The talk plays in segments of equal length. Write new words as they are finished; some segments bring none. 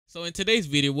So in today's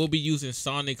video, we'll be using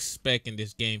Sonic Spec in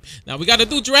this game. Now we gotta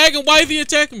do Dragon. Why is he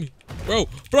attacking me? Bro,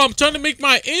 I'm trying to make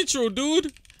my intro,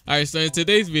 dude. Alright, so in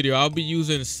today's video, I'll be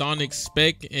using Sonic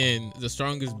Spec in the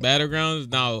strongest Battlegrounds.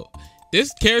 Now,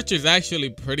 this character is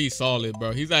actually pretty solid,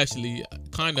 bro. He's actually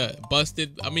kind of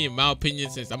busted. I mean, in my opinion,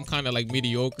 since I'm kind of like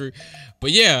mediocre.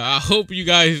 But yeah, I hope you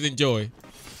guys enjoy.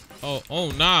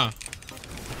 Oh, nah.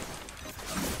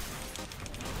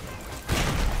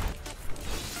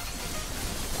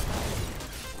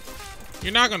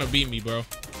 You're not gonna beat me, bro.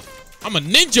 I'm a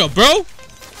ninja, bro.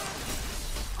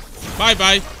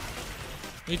 Bye-bye.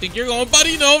 You think you're going,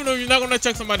 buddy? No, you're not gonna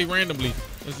check somebody randomly.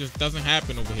 It just doesn't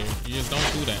happen over here. You just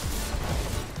don't do that.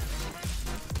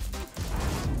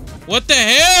 What the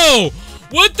hell?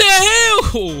 What the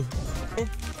hell?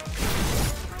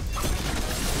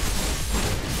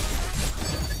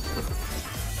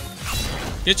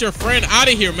 Get your friend out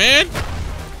of here, man.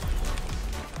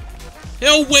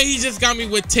 No way, he just got me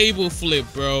with table flip,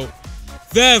 bro.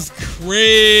 That's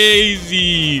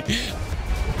crazy.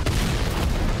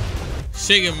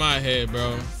 Shaking my head,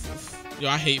 bro. Yo,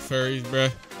 I hate furries, bro.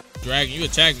 Dragon, you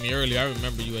attacked me earlier. I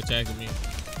remember you attacking me.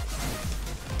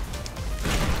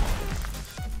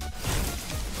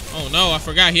 Oh no, I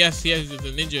forgot. He has the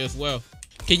ninja as well.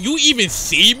 Can you even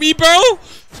see me, bro?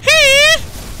 Hey!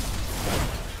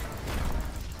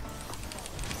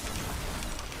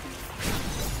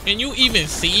 Can you even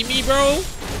see me, bro?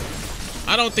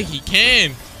 I don't think he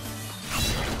can.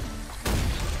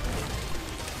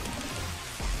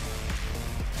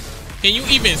 Can you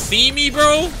even see me,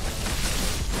 bro?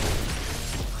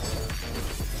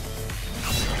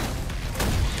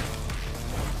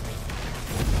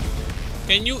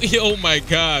 Can you? Oh my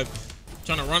God.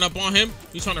 Trying to run up on him?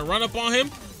 You trying to run up on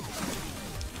him?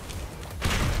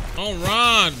 Don't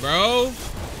run, bro.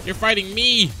 You're fighting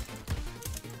me.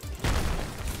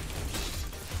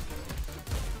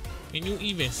 Can you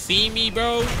even see me,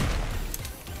 bro?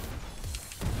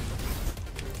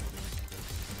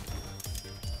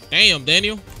 Damn,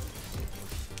 Daniel.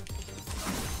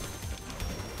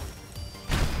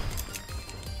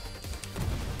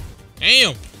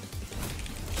 Damn.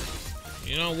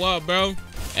 You know what, bro?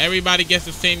 Everybody gets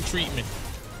the same treatment.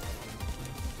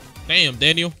 Damn,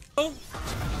 Daniel.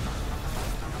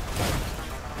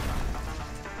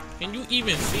 Can you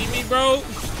even see me, bro?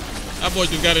 That boy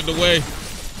just got in the way.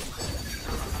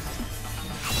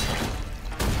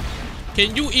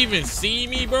 Can you even see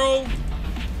me, bro?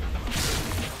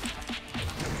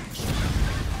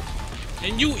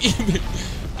 Can you even...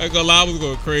 I ain't gonna lie, I was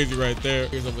going crazy right there.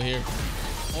 Here's over here.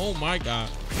 Oh my God.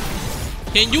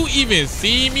 Can you even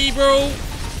see me, bro?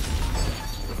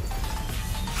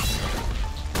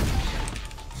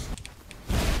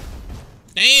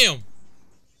 Damn.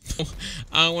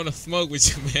 I don't want to smoke with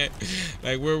you, man.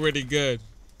 Like, we're really good.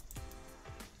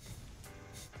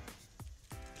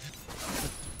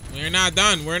 We're not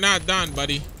done. We're not done,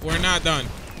 buddy. We're not done.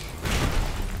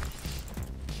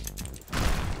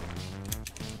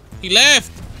 He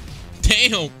left.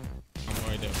 Damn. I'm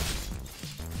right there.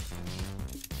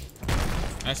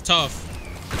 That's tough.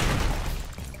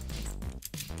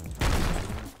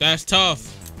 That's tough.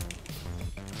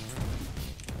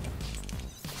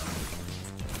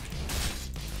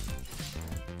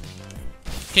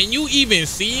 Can you even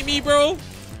see me, bro?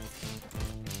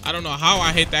 I don't know how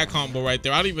I hit that combo right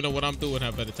there. I don't even know what I'm doing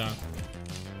half at the time.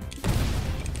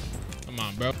 Come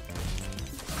on, bro.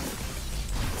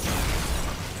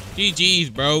 GG's,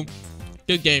 bro.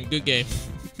 Good game, good game.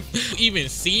 You even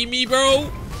see me,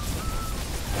 bro?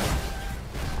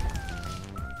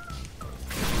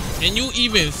 Can you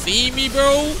even see me,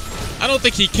 bro? I don't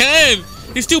think he can.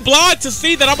 He's too blind to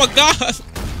see that I'm a god.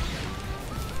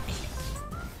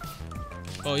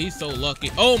 Oh, he's so lucky.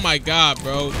 Oh my God,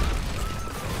 bro.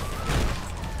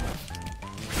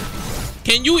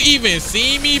 Can you even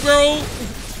see me, bro?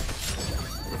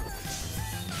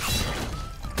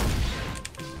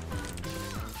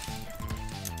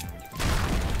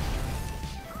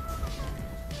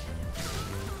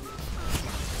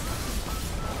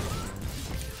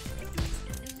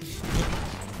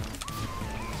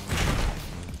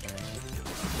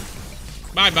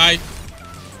 Bye-bye.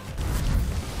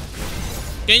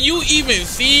 Can you even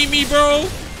see me, bro?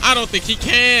 I don't think he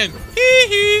can.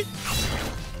 Hee.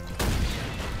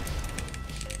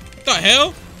 What the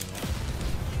hell?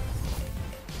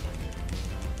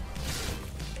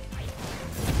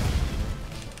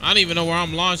 I don't even know where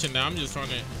I'm launching now. I'm just trying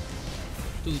to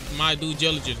do my due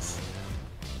diligence.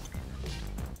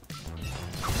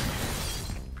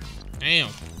 Damn.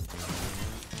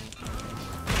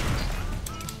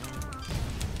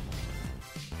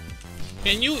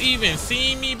 Can you even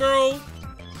see me, bro?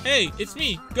 Hey, it's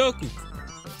me, Goku.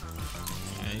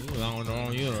 Man, you was on the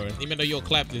wrong universe. Even though you'll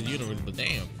clap this universe, but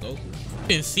damn, Goku. You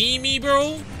can see me,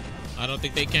 bro? I don't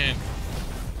think they can.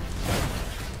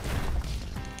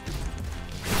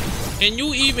 Can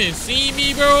you even see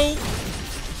me, bro?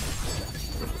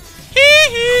 Hee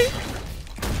hee.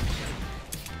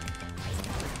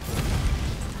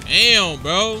 Damn,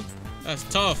 bro. That's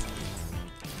tough.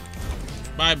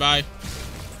 Bye-bye.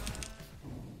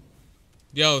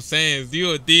 Yo, Sans,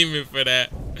 you a demon for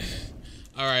that.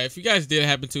 Alright, if you guys did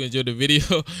happen to enjoy the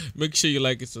video, make sure you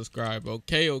like and subscribe.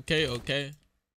 Okay.